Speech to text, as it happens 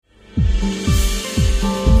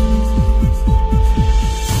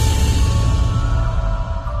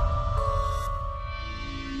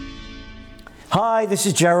Hi, this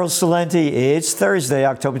is Gerald Celente. It's Thursday,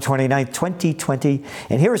 October 29th, 2020,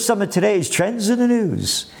 and here are some of today's trends in the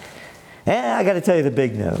news. And I got to tell you the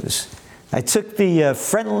big news. I took the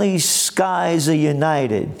Friendly Skies of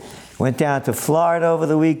United. Went down to Florida over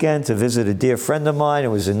the weekend to visit a dear friend of mine. It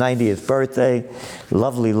was her 90th birthday.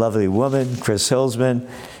 Lovely, lovely woman, Chris Hillsman.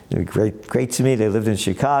 They were great to me. They lived in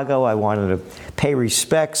Chicago. I wanted to pay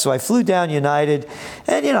respect, so I flew down United.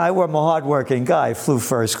 And, you know, I'm a hardworking guy. I flew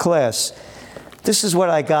first class. This is what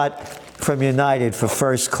I got from United for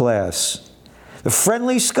first class. The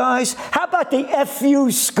Friendly Skies? How about the FU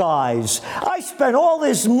Skies? I spent all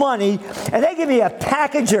this money, and they give me a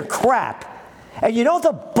package of crap. And you know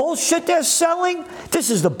the bullshit they're selling? This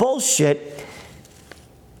is the bullshit.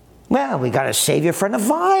 Well, we got to save you from the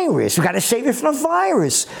virus. We got to save you from the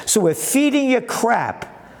virus. So we're feeding you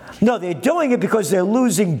crap. No, they're doing it because they're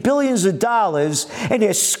losing billions of dollars, and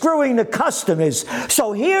they're screwing the customers.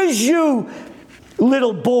 So here's you,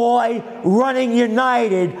 little boy running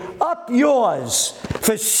United, up yours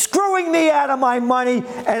for screwing me out of my money,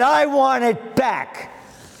 and I want it back.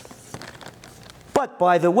 But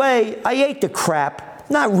by the way, I ate the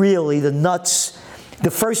crap. Not really, the nuts.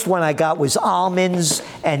 The first one I got was almonds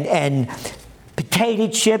and potato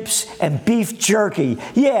chips and beef jerky.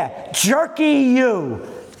 Yeah, jerky you.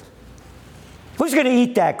 Who's going to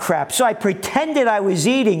eat that crap? So I pretended I was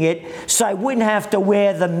eating it so I wouldn't have to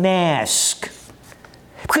wear the mask.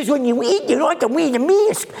 Because when you eat, you don't have to wear the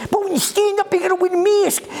mask. But when you stand up, you're going to wear the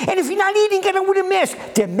mask. And if you're not eating, you're going to wear the mask.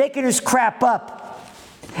 They're making this crap up.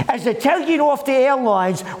 As they're taking off the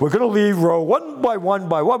airlines, we're going to leave row one by one,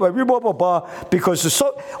 blah, blah, blah, because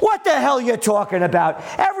what the hell are you talking about?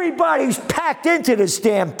 Everybody's packed into this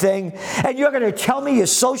damn thing, and you're going to tell me you're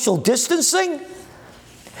social distancing?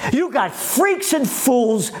 You got freaks and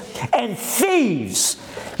fools and thieves.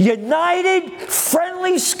 United,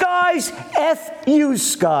 Friendly Skies, FU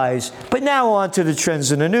Skies. But now on to the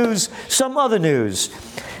trends in the news, some other news.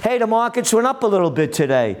 Hey, the markets went up a little bit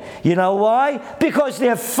today. You know why? Because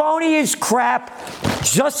they're phony as crap,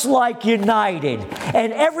 just like United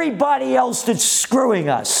and everybody else that's screwing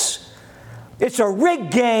us. It's a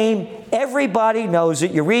rigged game. Everybody knows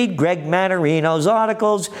it. You read Greg Manarino's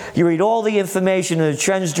articles. You read all the information in the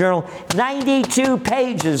Trends Journal. 92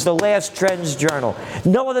 pages, the last Trends Journal.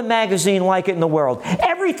 No other magazine like it in the world.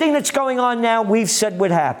 Everything that's going on now, we've said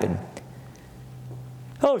would happen.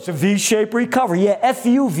 Oh, it's a V-shaped recovery. Yeah,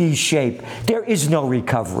 FU V-shape. There is no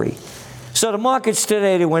recovery. So the markets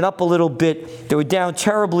today, they went up a little bit. They were down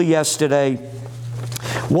terribly yesterday.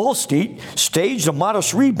 Wall Street staged a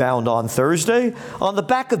modest rebound on Thursday on the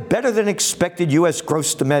back of better-than-expected U.S.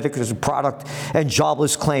 gross domestic product and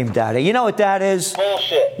jobless claim data. You know what that is?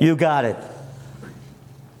 Bullshit. You got it.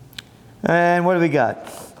 And what do we got?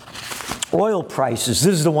 Oil prices.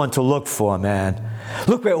 This is the one to look for, man.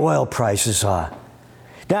 Look where oil prices are.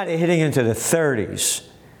 Now they're hitting into the 30s.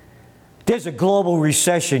 There's a global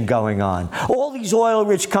recession going on. All these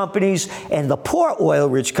oil-rich companies and the poor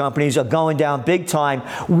oil-rich companies are going down big time.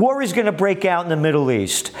 War is going to break out in the Middle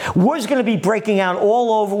East. War is going to be breaking out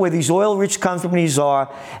all over where these oil-rich companies are,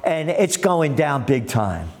 and it's going down big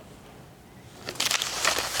time.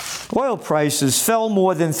 Oil prices fell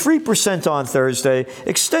more than 3% on Thursday,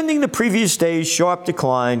 extending the previous day's sharp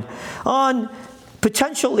decline on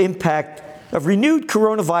potential impact of renewed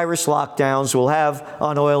coronavirus lockdowns will have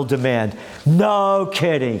on oil demand. No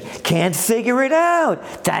kidding. Can't figure it out.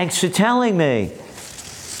 Thanks for telling me.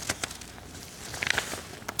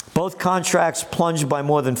 Both contracts plunged by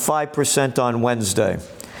more than 5% on Wednesday.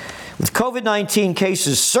 With COVID-19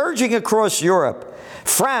 cases surging across Europe,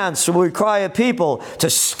 France will require people to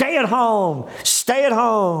stay at home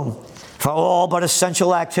for all but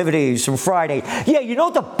essential activities from Friday. Yeah, you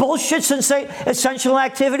know the bullshit's essential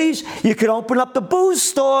activities? You could open up the booze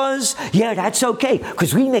stores. Yeah, that's okay,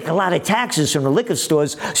 because we make a lot of taxes from the liquor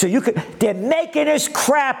stores, so they're making this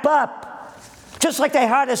crap up. Just like they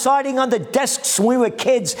had us hiding under desks when we were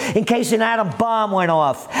kids in case an atom bomb went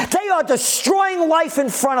off. They are destroying life in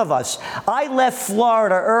front of us. I left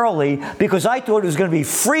Florida early because I thought it was going to be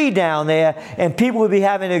free down there and people would be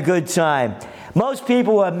having a good time. Most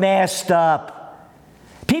people are masked up.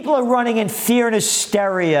 People are running in fear and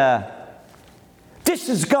hysteria. This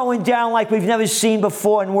is going down like we've never seen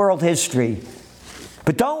before in world history.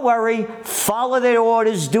 But don't worry, follow their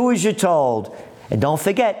orders, do as you're told. And don't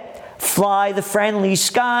forget, fly the Friendly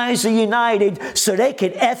Skies of United so they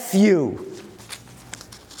can F you.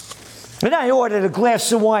 And I ordered a glass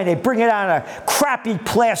of wine, they bring it out in a crappy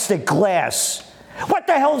plastic glass. What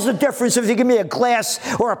the hell's the difference if you give me a glass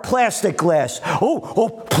or a plastic glass?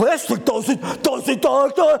 Plastic doesn't take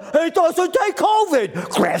COVID.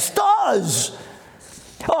 Glass does.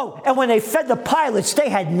 Oh, and when they fed the pilots, they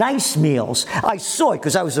had nice meals. I saw it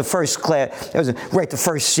because I was the first class, I was right the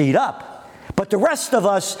first seat up. But the rest of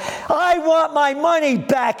us, I want my money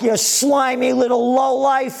back, you slimy little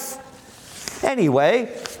lowlife.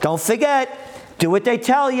 Anyway, don't forget, do what they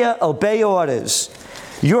tell you, obey orders.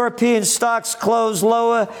 European stocks close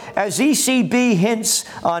lower as ECB hints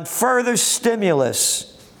on further stimulus.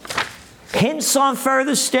 Hints on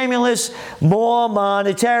further stimulus, more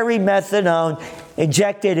monetary methadone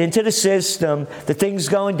injected into the system. The thing's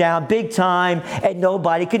going down big time and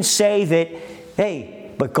nobody can save it.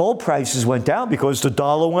 Hey, but gold prices went down because the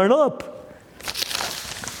dollar went up.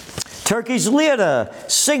 Turkey's lira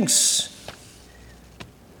sinks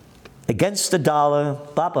against the dollar,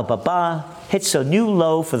 hits a new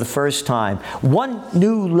low for the first time. One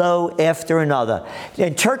new low after another.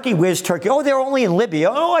 And Turkey, where's Turkey? Oh, they're only in Libya.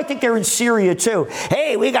 Oh, I think they're in Syria too.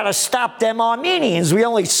 Hey, we got to stop them Armenians. We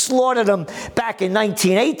only slaughtered them back in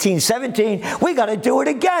 1918, 17. We got to do it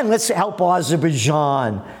again. Let's help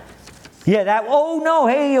Azerbaijan. Yeah, oh no,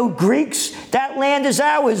 hey, you Greeks, that land is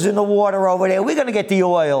ours in the water over there. We're going to get the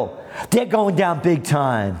oil. They're going down big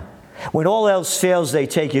time. When all else fails, they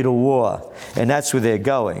take you to war. And that's where they're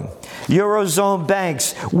going. Eurozone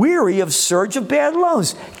banks, weary of surge of bad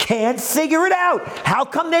loans, can't figure it out. How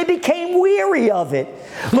come they became weary of it?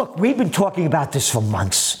 Look, we've been talking about this for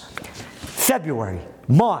months. February,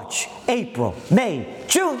 March, April, May,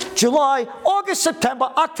 June, July, August, September,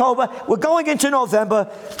 October. We're going into November.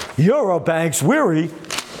 Eurobanks weary.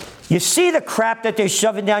 You see the crap that they're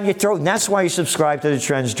shoving down your throat, and that's why you subscribe to the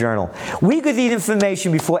Trends Journal. We get the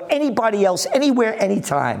information before anybody else, anywhere,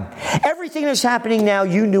 anytime. Everything that's happening now,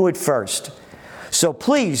 you knew it first. So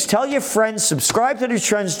please, tell your friends, subscribe to the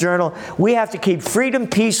Trends Journal. We have to keep freedom,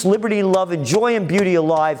 peace, liberty, love, and joy and beauty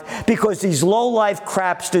alive because these low-life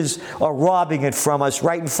crapsters are robbing it from us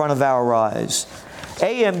right in front of our eyes.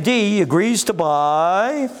 AMD agrees to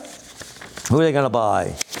buy. Who are they going to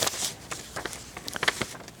buy?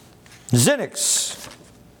 Zinix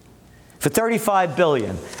for $35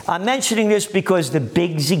 billion. I'm mentioning this because the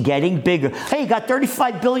bigs are getting bigger. Hey, you got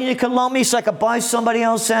 $35 billion you can loan me so I can buy somebody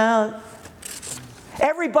else out?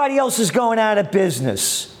 Everybody else is going out of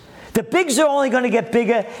business. The bigs are only going to get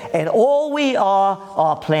bigger, and all we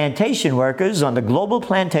are plantation workers on the global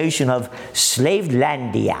plantation of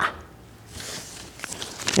Slavelandia.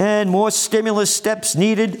 And more stimulus steps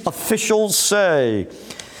needed, officials say.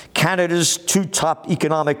 Canada's two top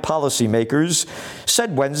economic policymakers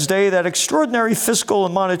said Wednesday that extraordinary fiscal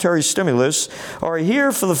and monetary stimulus are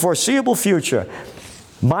here for the foreseeable future.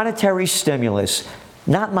 Monetary stimulus,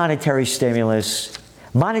 not monetary stimulus,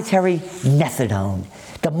 monetary methadone.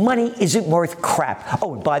 The money isn't worth crap.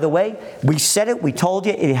 Oh, and by the way, we said it, we told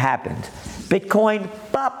you, it happened. Bitcoin,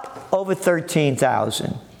 bop, over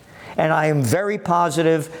 13,000. And I am very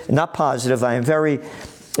positive, not positive, I am very,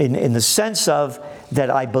 in the sense of, that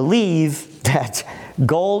I believe that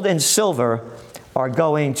gold and silver are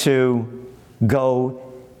going to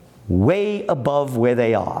go way above where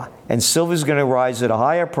they are. And silver's going to rise at a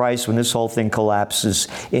higher price when this whole thing collapses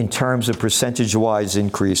in terms of percentage-wise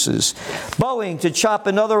increases. Boeing to chop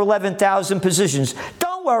another 11,000 positions.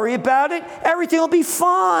 Don't worry about it. Everything will be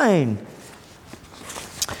fine.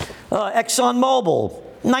 ExxonMobil,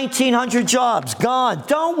 1,900 jobs gone.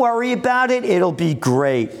 Don't worry about it. It'll be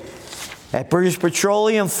great. At British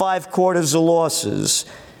Petroleum, 5 quarters of losses.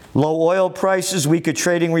 Low oil prices, weaker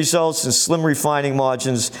trading results, and slim refining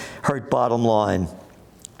margins hurt bottom line.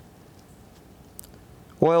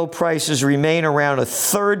 Oil prices remain around a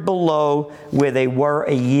third below where they were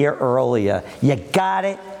a year earlier. You got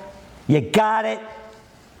it? You got it?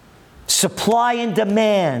 Supply and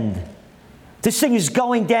demand. This thing is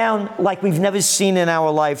going down like we've never seen in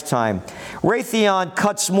our lifetime. Raytheon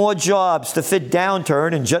cuts more jobs to fit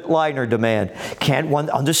downturn in jetliner demand. Can't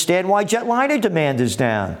one understand why jetliner demand is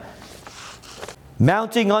down?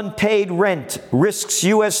 Mounting unpaid rent risks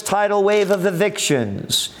U.S. tidal wave of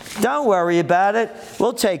evictions. Don't worry about it.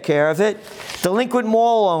 We'll take care of it. Delinquent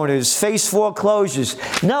mall owners face foreclosures.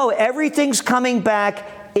 No, everything's coming back.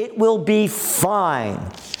 It will be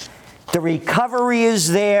fine. The recovery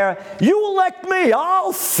is there. You elect me,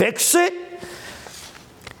 I'll fix it.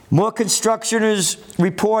 More constructioners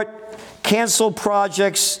report cancel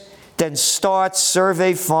projects than starts,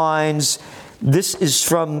 survey finds. This is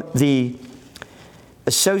from the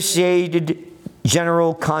Associated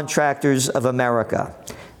General Contractors of America,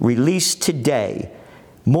 released today.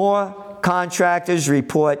 More contractors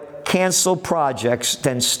report cancel projects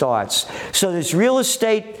than starts. So this real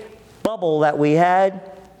estate bubble that we had,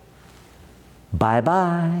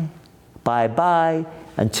 bye-bye, bye-bye,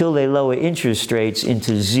 until they lower interest rates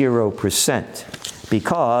into 0%.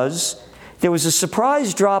 because there was a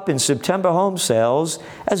surprise drop in September home sales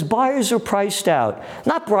as buyers are priced out.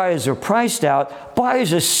 Not buyers are priced out,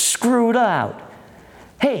 buyers are screwed out.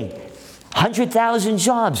 Hey, 100,000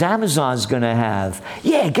 jobs Amazon's going to have.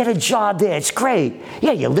 Yeah, get a job there. It's great.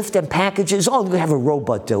 Yeah, you lift them packages. Oh, you have a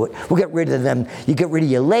robot do it. We'll get rid of them. You get rid of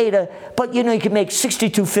you later. But, you can make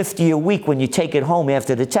 $62.50 a week when you take it home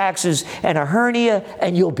after the taxes and a hernia,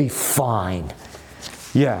 and you'll be fine.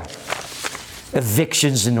 Yeah.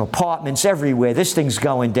 Evictions in apartments everywhere. This thing's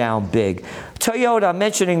going down big. Toyota, I'm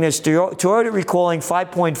mentioning this. Toyota recalling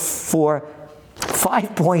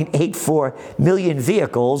 5.84 million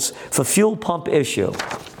vehicles for fuel pump issue.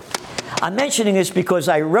 I'm mentioning this because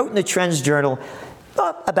I wrote in the Trends Journal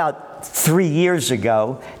about 3 years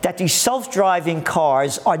ago that these self-driving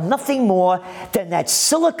cars are nothing more than that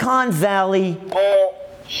Silicon Valley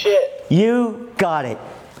bullshit. You got it.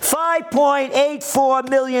 5.84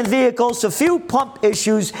 million vehicles, a few pump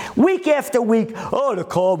issues, week after week. Oh, the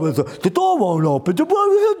car with the door won't open, the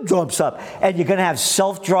jumps up. And you're going to have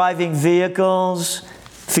self-driving vehicles?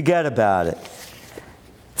 Forget about it.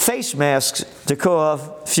 Face masks, decor,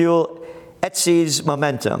 fuel, Etsy's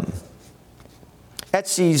momentum.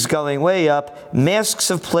 Etsy's going way up. Masks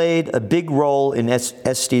have played a big role in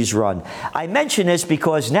Etsy's run. I mention this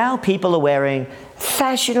because now people are wearing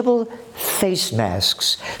fashionable face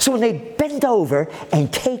masks. So when they bend over and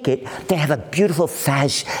take it, they have a beautiful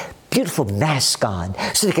mask on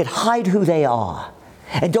so they can hide who they are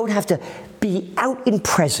and don't have to be out in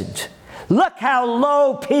present. Look how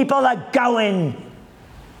low people are going.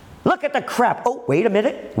 Look at the crap. Oh, wait a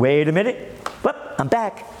minute. Whoop, I'm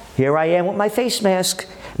back. Here I am with my face mask.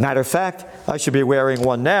 Matter of fact, I should be wearing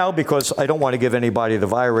one now because I don't want to give anybody the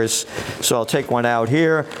virus. So I'll take one out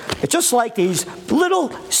here. It's just like these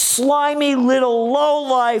little slimy, little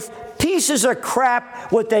low-life pieces of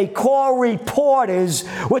crap, what they call reporters,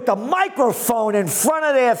 with the microphone in front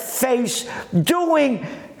of their face doing, we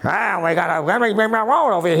got a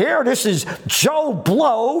over here. This is Joe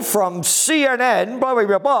Blow from CNN, blah, blah,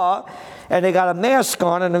 blah, blah. And they got a mask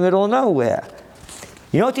on in the middle of nowhere.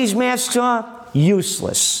 You know what these masks are?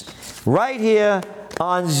 Useless. Right here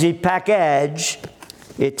on the package,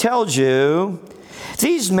 it tells you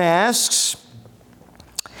these masks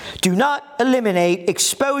do not eliminate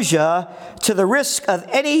exposure to the risk of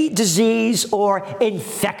any disease or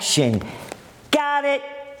infection. Got it?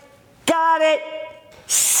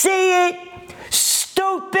 See it?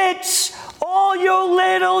 Stupids, all you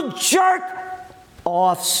little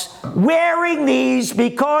jerk-offs wearing these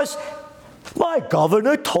because my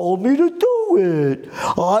governor told me to do it.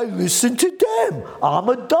 I listened to them. I'm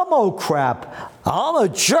a dumbo-crap. I'm a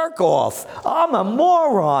jerk-off. I'm a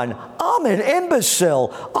moron. I'm an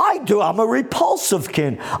imbecile. I'm a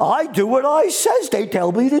repulsive-kin. I do what I says they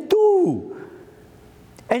tell me to do.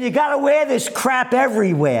 And you got to wear this crap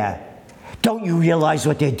everywhere. Don't you realize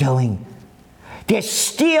what they're doing? They're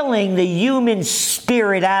stealing the human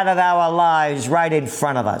spirit out of our lives right in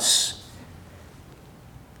front of us.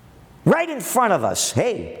 Right in front of us.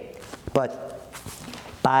 Hey, but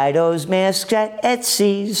buy those masks at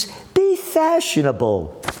Etsy's. Be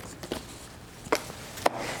fashionable.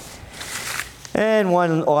 And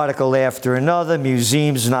one article after another.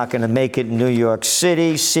 Museum's not going to make it in New York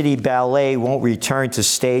City. City Ballet won't return to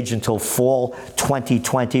stage until fall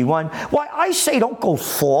 2021. Why, I say don't go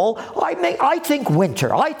fall. I think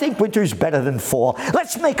winter. I think winter's better than fall.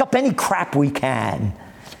 Let's make up any crap we can.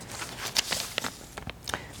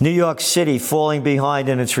 New York City falling behind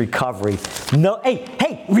in its recovery. No,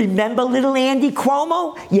 hey, remember little Andy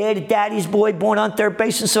Cuomo? Yeah, the daddy's boy born on third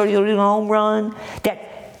base and so he did a home run.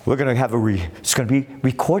 We're going to have it's going to be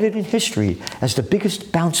recorded in history as the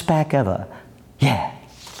biggest bounce back ever. Yeah.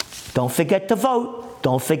 Don't forget to vote.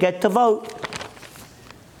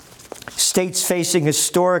 States facing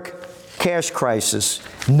historic cash crisis.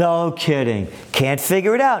 No kidding. Can't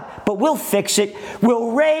figure it out. But we'll fix it.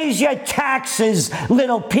 We'll raise your taxes,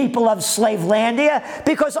 little people of Slavelandia,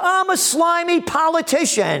 because I'm a slimy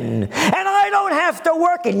politician. And I don't have to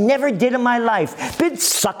work and never did in my life. Been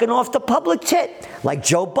sucking off the public tit. Like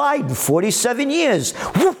Joe Biden, 47 years.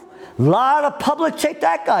 Woo! Lot of public tit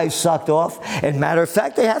that guy sucked off. And matter of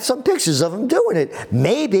fact, they have some pictures of him doing it.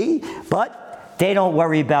 Maybe, but they don't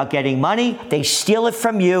worry about getting money. They steal it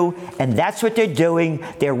from you, and that's what they're doing.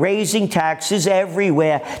 They're raising taxes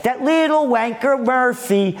everywhere. That little wanker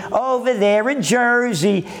Murphy over there in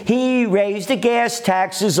Jersey, he raised the gas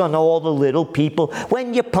taxes on all the little people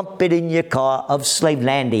when you pump it in your car of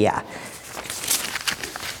Slavelandia.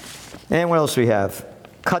 And what else we have?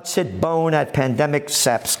 Cuts hit bone at pandemic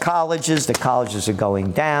saps colleges. The colleges are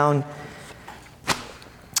going down.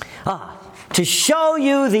 To show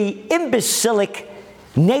you the imbecilic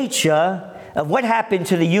nature of what happened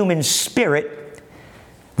to the human spirit,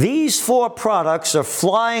 these 4 products are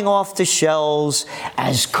flying off the shelves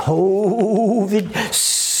as COVID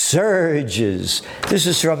surges. This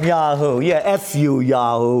is from Yahoo. Yeah, F you,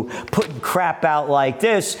 Yahoo, putting crap out like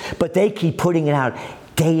this, but they keep putting it out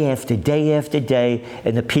day after day after day,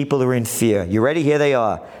 and the people are in fear. You ready? Here they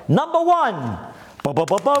are. Number 1,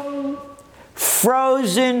 ba-ba-ba-bum,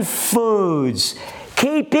 frozen foods.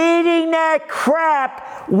 Keep eating that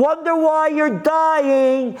crap. Wonder why you're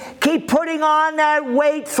dying. Keep putting on that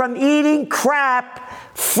weight from eating crap.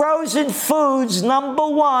 Frozen foods, number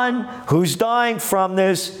 1. Who's dying from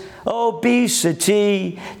this?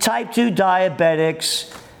 Obesity, type 2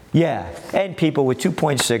 diabetics. Yeah, and people with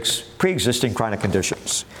 2.6 pre-existing chronic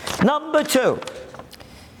conditions. Number 2.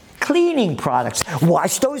 Cleaning products.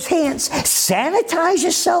 Wash those hands. Sanitize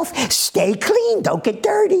yourself. Stay clean. Don't get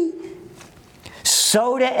dirty.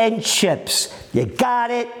 Soda and chips. You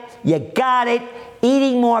got it. You got it.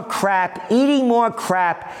 Eating more crap. Eating more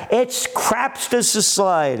crap. It's crapster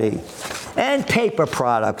society. And paper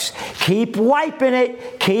products. Keep wiping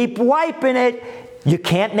it. Keep wiping it. You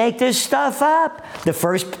can't make this stuff up. The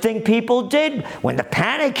first thing people did when the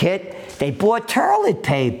panic hit, they bought toilet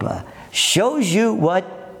paper. Shows you what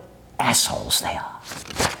assholes they are.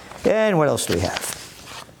 And what else do we have?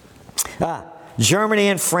 Germany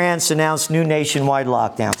and France announced new nationwide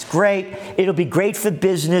lockdowns. Great. It'll be great for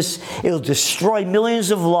business. It'll destroy millions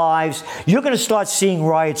of lives. You're going to start seeing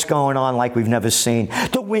riots going on like we've never seen.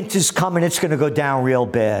 The winter's coming. It's going to go down real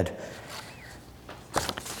bad.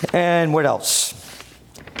 And what else?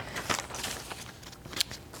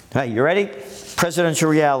 Hey, you ready? Presidential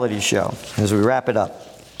reality show as we wrap it up.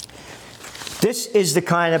 This is the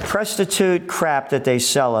kind of prostitute crap that they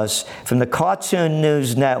sell us from the Cartoon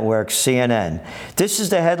News Network, CNN. This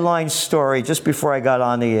is the headline story just before I got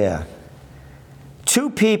on the air.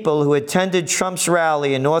 2 people who attended Trump's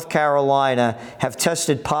rally in North Carolina have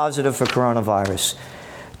tested positive for coronavirus.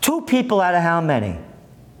 2 people out of how many?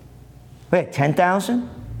 Wait, 10,000?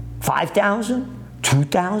 5,000?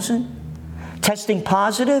 2,000? Testing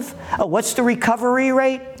positive? Oh, what's the recovery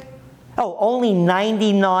rate? Oh, only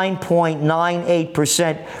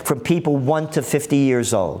 99.98% from people 1 to 50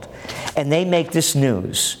 years old. And they make this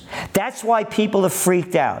news. That's why people are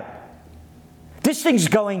freaked out. This thing's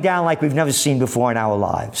going down like we've never seen before in our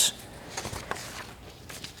lives.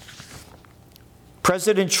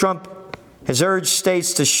 President Trump has urged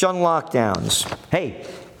states to shun lockdowns. Hey,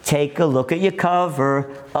 take a look at your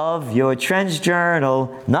cover of your Trends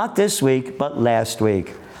Journal. Not this week, but last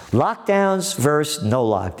week. Lockdowns versus no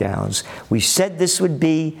lockdowns. We said this would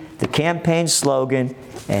be the campaign slogan,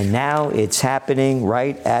 and now it's happening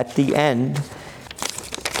right at the end.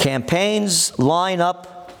 Campaigns line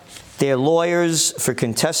up their lawyers for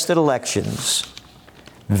contested elections.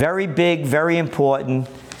 Very big, very important.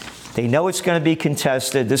 They know it's going to be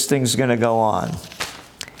contested. This thing's going to go on.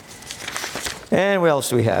 And what else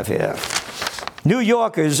do we have here? New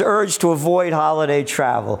Yorkers urged to avoid holiday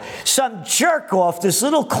travel. Some jerk off, this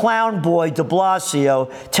little clown boy, de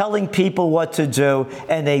Blasio, telling people what to do,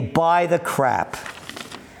 and they buy the crap.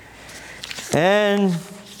 And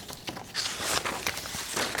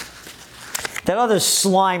that other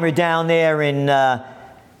Slimer down there in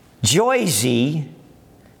Jersey,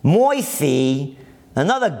 Moithi,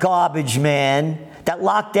 another garbage man that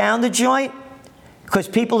locked down the joint because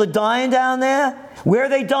people are dying down there. Where are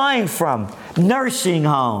they dying from? Nursing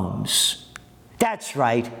homes. That's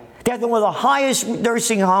right. They're one of the highest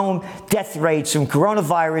nursing home death rates from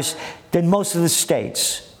coronavirus than most of the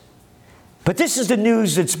states. But this is the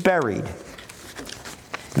news that's buried.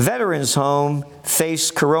 Veterans home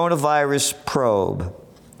face coronavirus probe.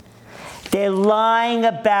 They're lying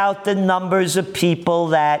about the numbers of people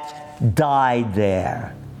that died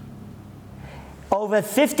there. Over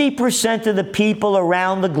 50% of the people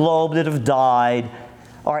around the globe that have died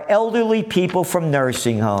are elderly people from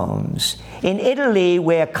nursing homes. In Italy,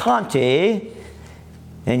 where Conte,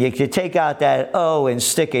 and you could take out that O and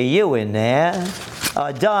stick a U in there,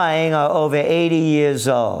 are dying are over 80 years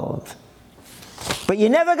old. But you're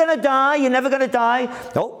never going to die. You're never going to die.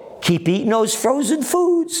 Oh, keep eating those frozen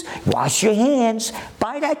foods. Wash your hands.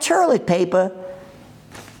 Buy that toilet paper.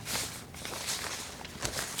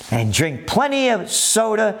 And drink plenty of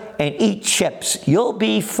soda and eat chips. You'll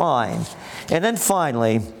be fine. And then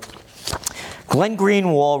finally, Glenn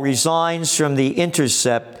Greenwald resigns from The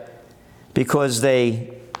Intercept because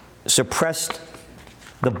they suppressed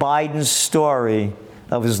the Biden story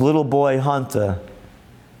of his little boy Hunter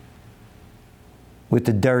with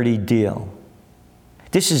the dirty deal.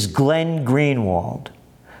 This is Glenn Greenwald.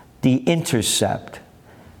 The Intercept.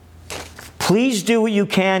 Please do what you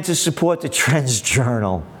can to support the Trends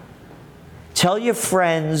Journal. Tell your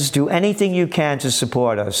friends, do anything you can to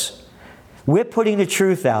support us. We're putting the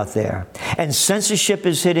truth out there, and censorship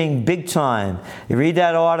is hitting big time. You read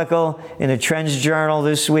that article in the Trends Journal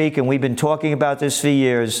this week, and we've been talking about this for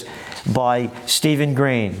years, by Stephen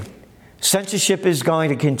Green. Censorship is going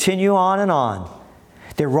to continue on and on.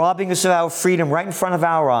 They're robbing us of our freedom right in front of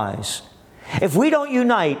our eyes. If we don't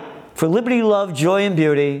unite for liberty, love, joy, and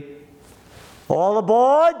beauty, all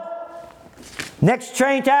aboard! Next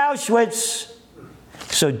train to Auschwitz.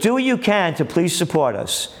 So do what you can to please support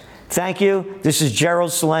us. Thank you. This is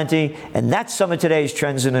Gerald Celente, and that's some of today's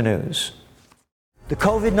Trends in the News. The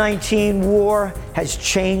COVID-19 war has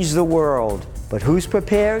changed the world, but who's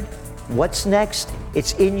prepared? What's next?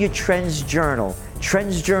 It's in your Trends Journal.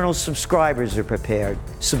 Trends Journal subscribers are prepared.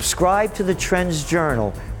 Subscribe to the Trends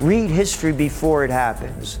Journal. Read history before it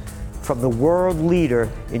happens. From the world leader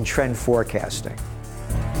in trend forecasting.